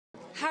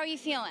How are you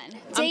feeling?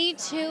 Day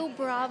 2,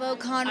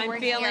 BravoCon. I'm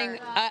feeling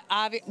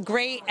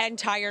great and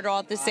tired all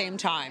at the same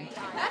time.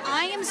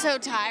 I am so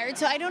tired,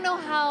 so I don't know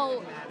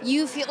how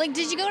you feel. Like,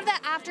 did you go to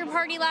that after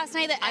party last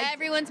night that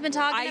everyone's been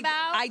talking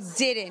about? I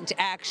didn't,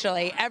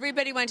 actually.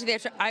 Everybody went to the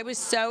after. I was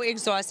so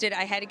exhausted.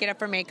 I had to get up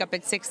for makeup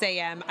at 6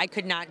 a.m. I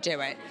could not do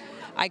it.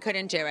 I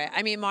couldn't do it.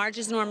 I mean, Marge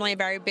is normally a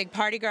very big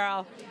party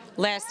girl.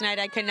 Last night,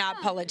 I could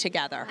not pull it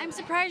together. I'm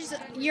surprised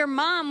your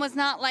mom was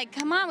not like,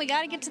 come on, we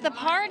got to get to the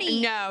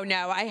party. No,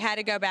 I had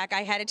to go back.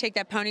 I had to take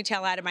that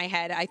ponytail out of my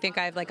head. I think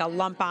I have like a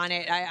lump on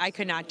it. I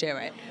could not do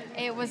it.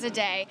 It was a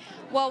day.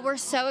 Well, we're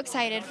so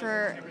excited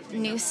for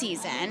new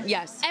season.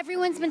 Yes.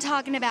 Everyone's been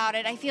talking about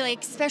it, I feel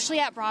like, especially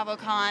at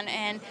BravoCon,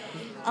 and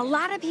a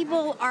lot of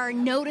people are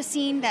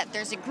noticing that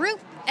there's a group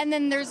and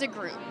then there's a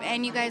group,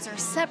 and you guys are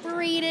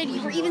separated.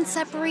 You were even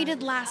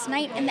separated last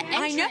night in the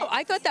entrance. I know.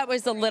 I thought that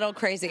was a little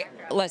crazy.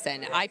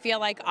 Listen, I feel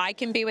like I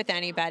can be with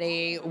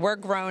anybody. We're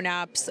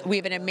grown-ups. We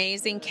have an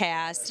amazing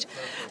cast.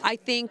 I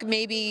think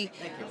maybe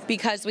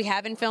because we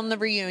haven't filmed the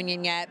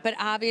reunion yet, but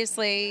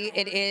obviously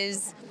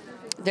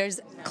there's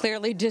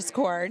clearly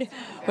discord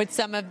with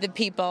some of the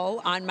people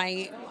on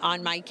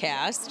my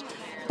cast.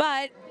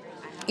 But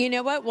you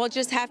know what? We'll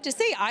just have to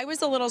see. I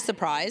was a little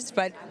surprised,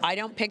 but I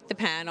don't pick the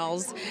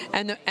panels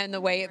and the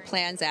way it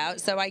plans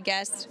out. So I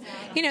guess,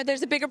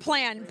 there's a bigger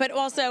plan. But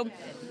also,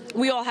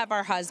 we all have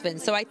our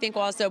husbands. So I think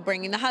also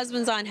bringing the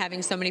husbands on,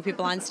 having so many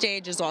people on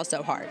stage is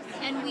also hard.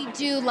 And we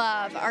do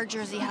love our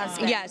Jersey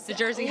husbands. Yes, the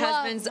Jersey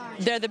husbands,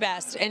 they're the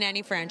best in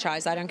any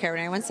franchise. I don't care what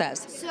anyone says.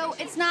 So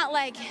it's not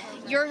like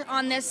you're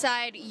on this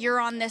side, you're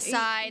on this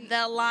side,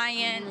 the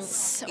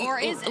alliance, or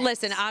is it?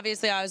 Listen,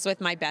 obviously I was with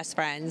my best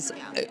friends,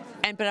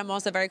 but I'm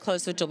also very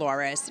close with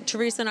Dolores.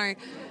 Teresa and I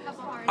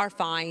are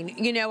fine.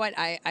 You know what?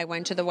 I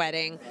went to the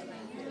wedding.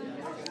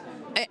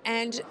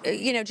 And,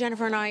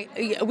 Jennifer and I,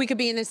 we could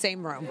be in the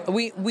same room.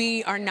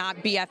 We are not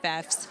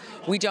BFFs.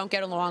 We don't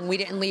get along. We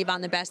didn't leave on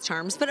the best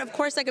terms. But, of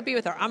course, I could be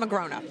with her. I'm a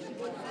grown-up.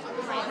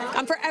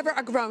 I'm forever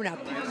a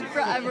grown-up.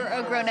 Forever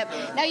a grown-up.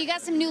 Now, you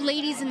got some new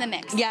ladies in the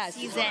mix. Yes.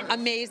 This season.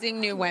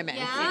 Amazing new women.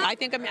 Yeah? I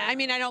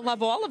don't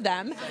love all of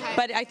them,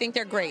 but I think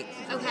they're great.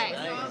 Okay.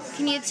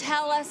 Can you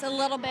tell us a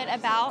little bit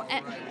about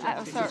it?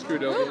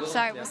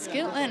 Sorry, we're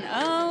scooting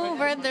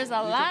over. There's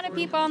a lot of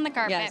people on the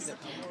carpet. Yes.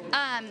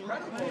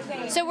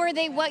 So were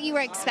they what you were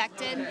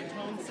expected?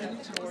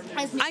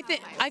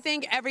 I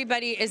think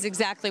everybody is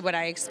exactly what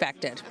I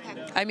expected.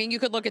 Okay. I mean, you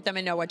could look at them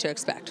and know what to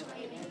expect.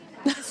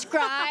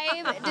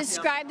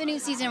 Describe the new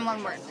season in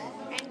one word.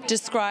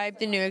 Describe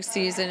the new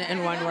season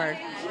in one word.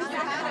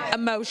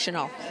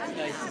 Emotional.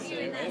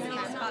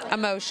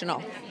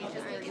 Emotional.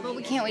 Well,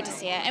 we can't wait to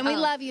see it. And we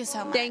love you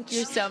so much. Thank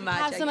you so much.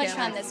 Have so much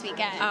fun this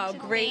weekend. Oh,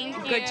 great.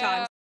 Good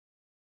time.